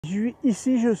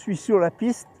Ici, je suis sur la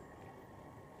piste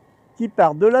qui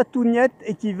part de la Tougnète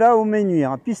et qui va aux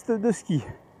Ménuires, piste de ski.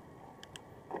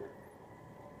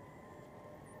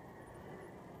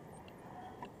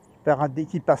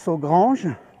 Qui passe aux Granges.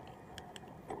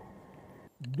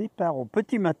 Départ au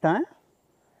petit matin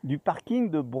du parking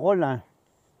de Brelin.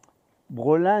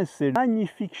 Brelin, c'est le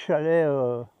magnifique chalet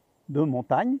de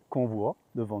montagne qu'on voit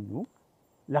devant nous.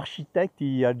 L'architecte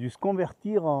il a dû se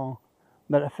convertir dans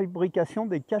la fabrication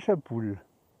des cages à poules.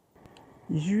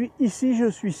 Ici, je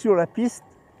suis sur la piste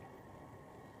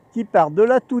qui part de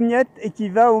la Tougnète et qui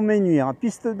va aux Ménuires,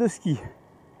 piste de ski.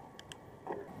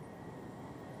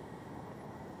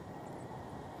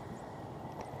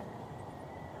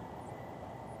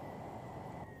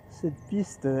 Cette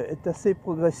piste est assez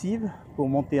progressive pour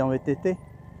monter en VTT.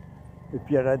 Et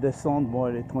puis à la descente, bon,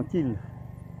 elle est tranquille.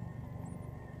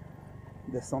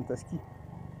 Descente à ski.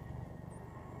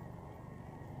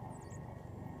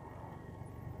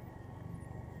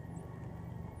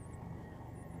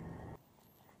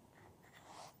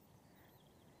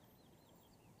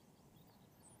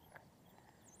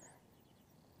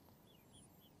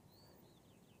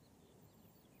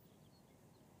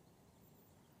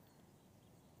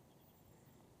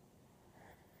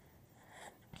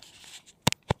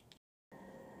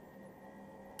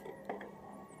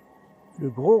 Le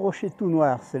gros rocher tout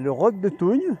noir, c'est le roc de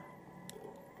Tougne.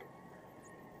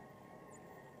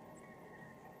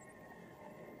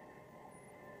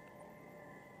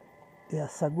 Et à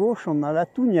sa gauche, on a la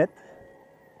Tougnète,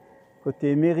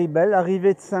 côté Méribel,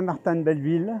 arrivée de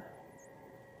Saint-Martin-de-Belleville,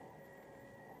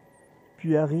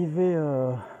 puis arrivée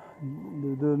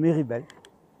de Méribel.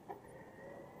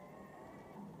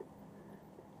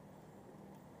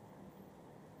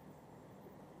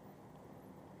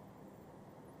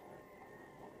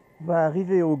 On va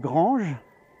arriver aux Granges.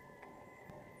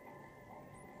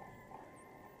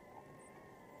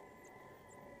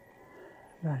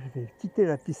 Là, je vais quitter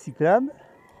la piste cyclable.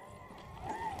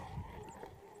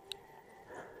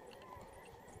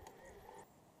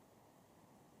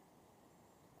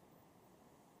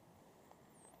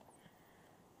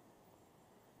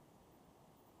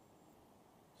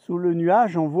 Sous le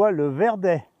nuage, on voit le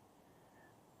Verdet,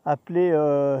 appelé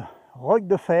roc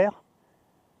de fer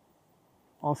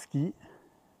en ski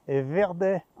et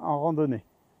Verdet en randonnée.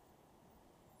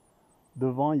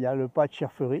 Devant, il y a le pas de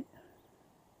Cherferie.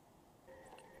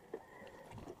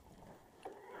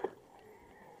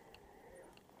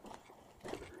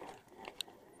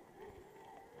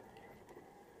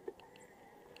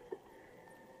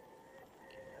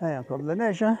 Ah, encore de la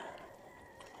neige, hein.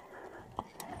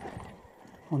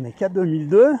 On n'est qu'à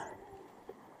 2002.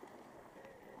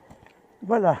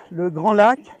 Voilà, le grand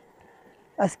lac.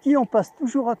 À ski, on passe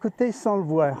toujours à côté sans le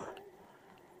voir.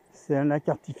 C'est un lac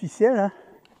artificiel, hein.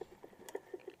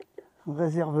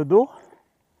 Réserve d'eau.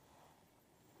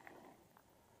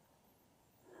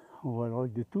 On voit le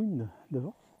roc de Tougne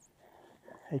devant.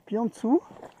 Et puis en dessous,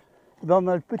 on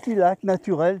a le petit lac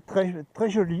naturel, très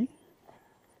joli.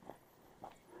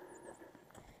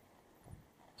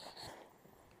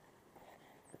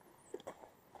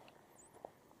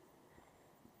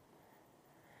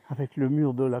 Avec le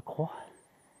mur de la croix.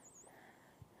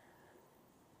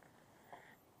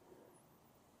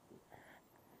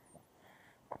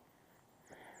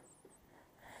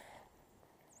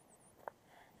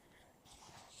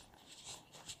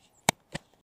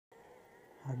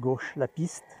 À gauche, la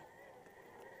piste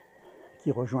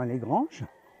qui rejoint les Granges.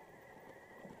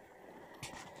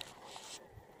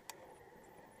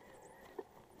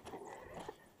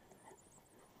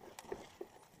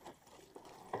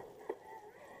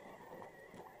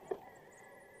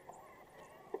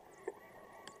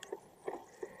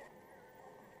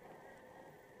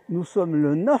 Nous sommes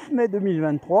le 9 mai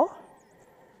 2023.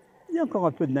 Il y a encore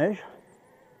un peu de neige.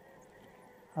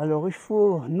 Alors il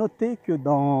faut noter que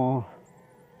dans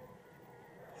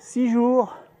 6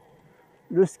 jours,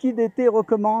 le ski d'été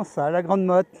recommence à la Grande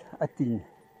Motte à Tignes.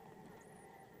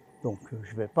 Donc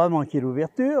je ne vais pas manquer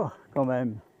l'ouverture quand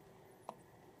même.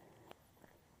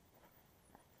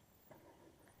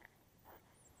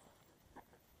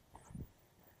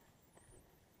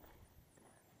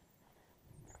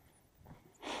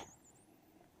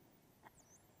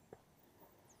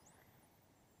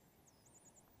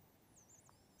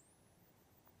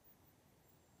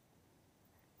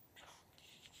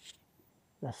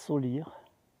 La Saulire,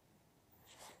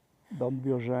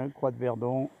 Burgin, Croix de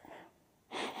Verdon.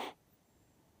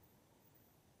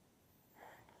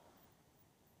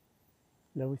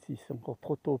 Là aussi, c'est encore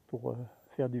trop tôt pour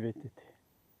faire du VTT.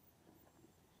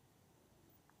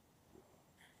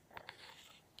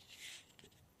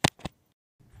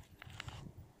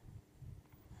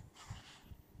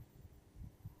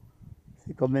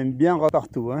 C'est quand même bien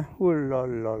partout, hein. Oh là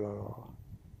là là.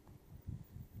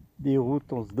 Des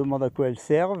routes, on se demande à quoi elles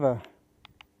servent.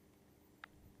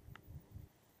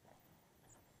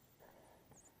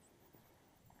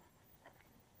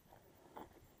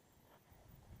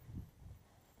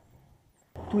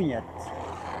 Tougnète.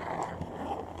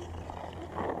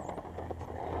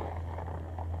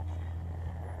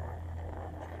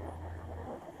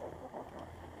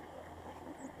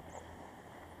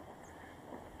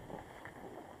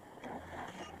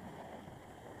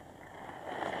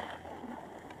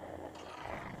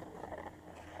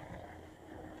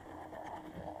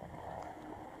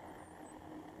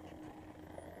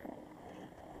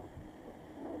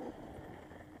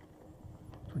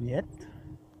 Tougnète.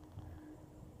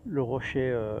 Le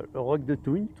rocher, le roc de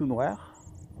Tougne, tout noir.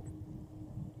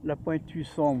 La pointue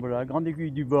semble la grande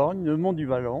aiguille du Borgne, le mont du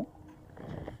Vallon.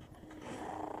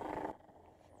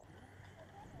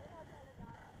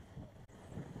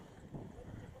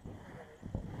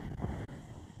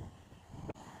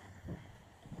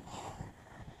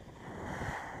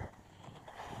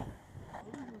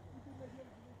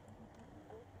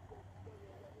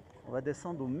 On va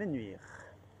descendre aux Ménuires.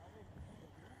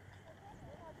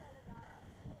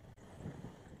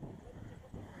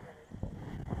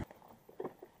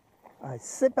 Allez,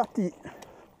 c'est parti.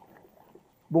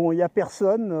 Bon, il n'y a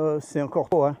personne, c'est encore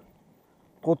tôt, hein.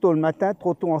 Trop tôt le matin,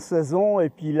 trop tôt en saison, et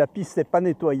puis la piste n'est pas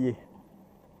nettoyée.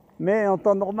 Mais en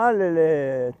temps normal, elle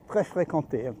est très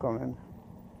fréquentée, hein, quand même.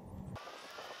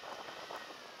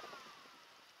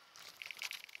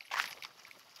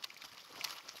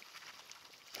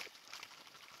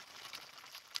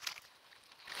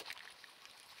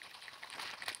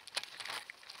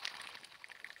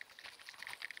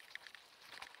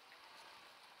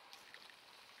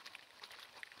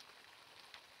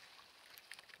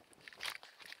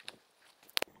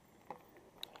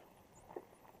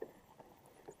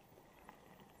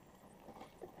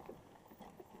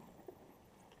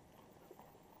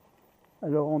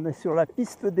 Alors on est sur la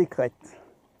piste des crêtes.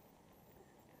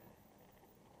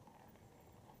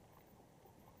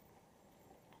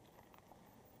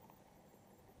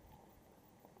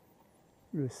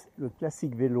 Le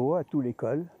classique vélo à tous les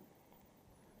cols.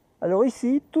 Alors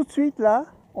ici, tout de suite là,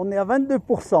 on est à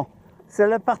 22%. C'est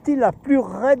la partie la plus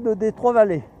raide des trois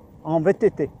vallées en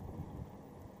VTT.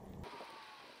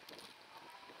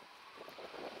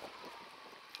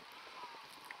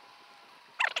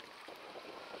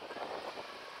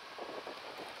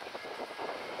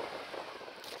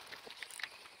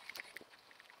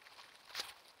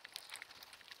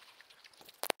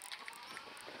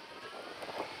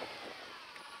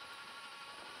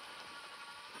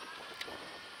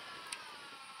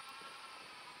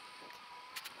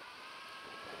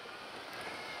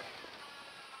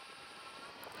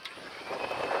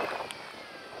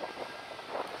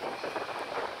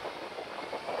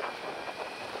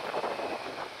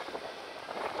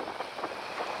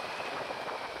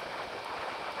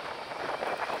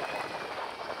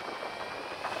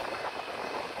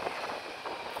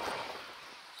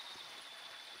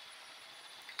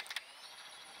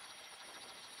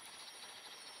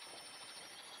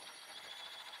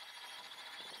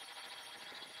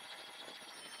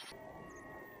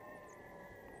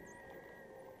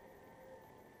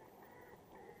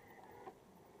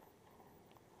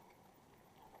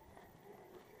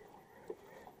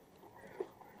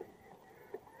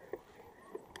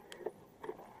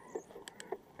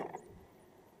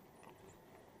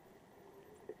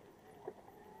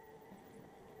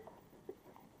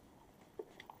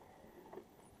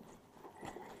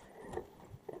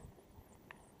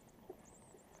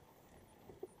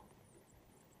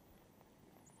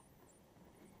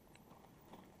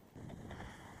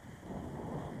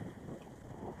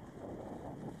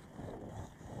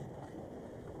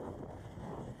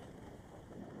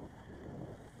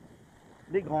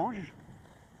 Les granges.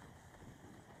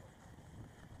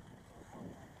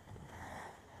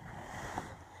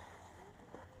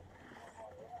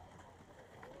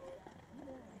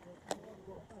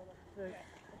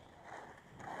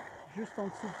 Juste en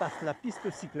dessous passe la piste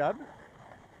cyclable.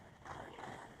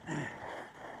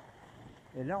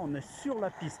 Et là, on est sur la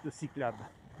piste cyclable.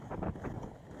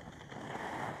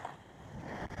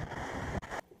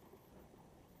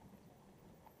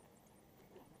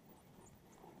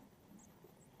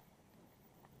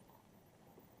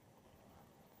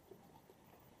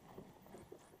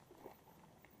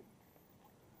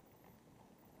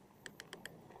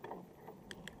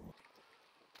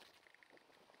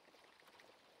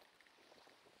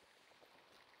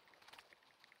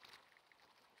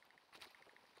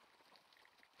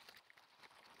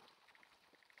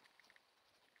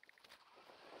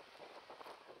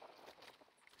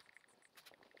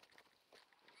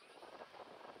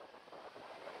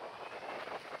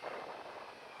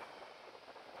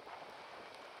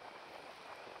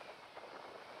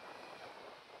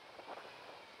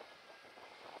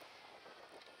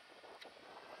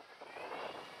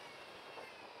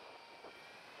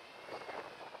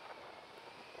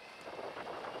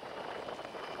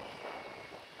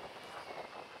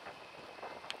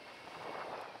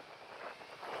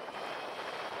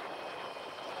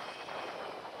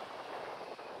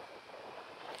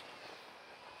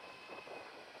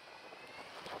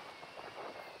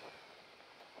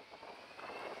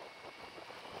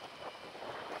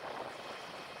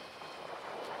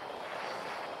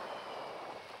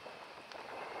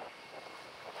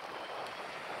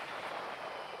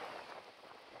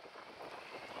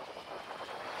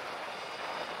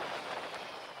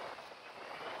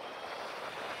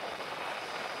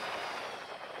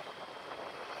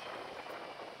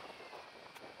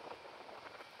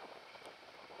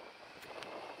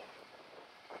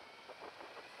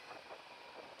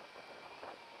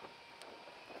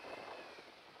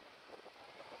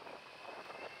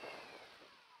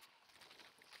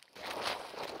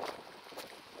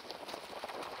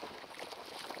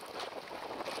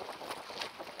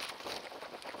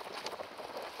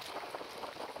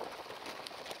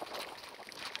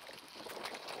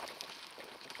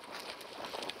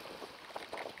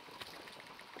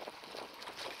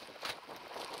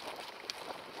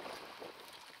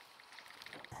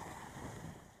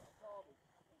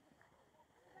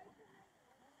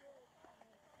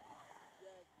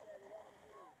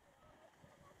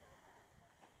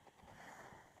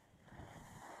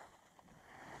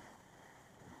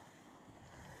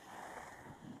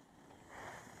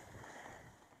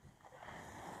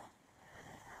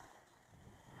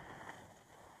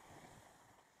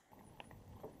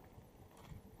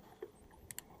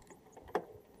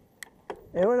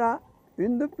 Et voilà,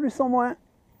 une de plus en moins.